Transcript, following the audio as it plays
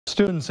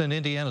Students in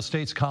Indiana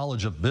State's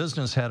College of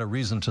Business had a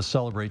reason to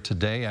celebrate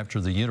today after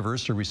the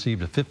university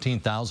received a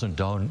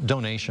 $15,000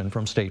 donation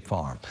from State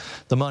Farm.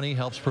 The money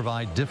helps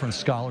provide different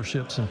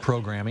scholarships and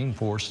programming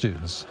for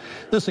students.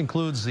 This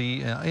includes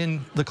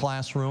in the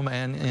classroom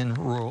and in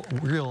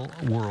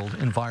real-world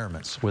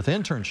environments with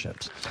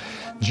internships.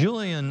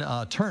 Julian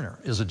Turner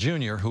is a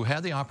junior who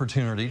had the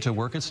opportunity to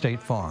work at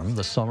State Farm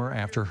the summer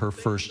after her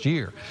first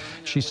year.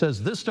 She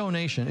says this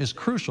donation is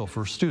crucial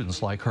for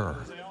students like her.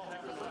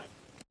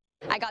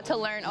 I got to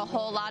learn a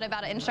whole lot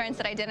about insurance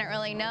that I didn't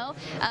really know.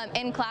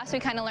 In class, we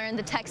kind of learned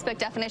the textbook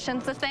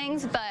definitions of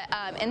things,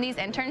 but in these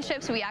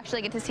internships, we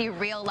actually get to see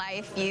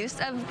real-life use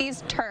of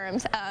these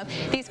terms,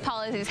 these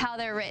policies, how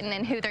they're written,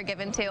 and who they're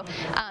given to.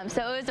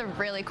 So it was a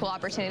really cool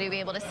opportunity to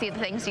be able to see the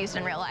things used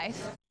in real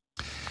life.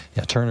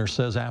 Yeah, Turner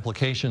says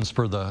applications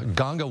for the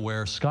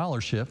Gongaware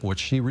Scholarship, which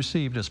she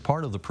received as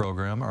part of the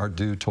program, are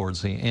due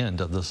towards the end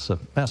of the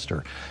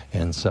semester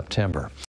in September.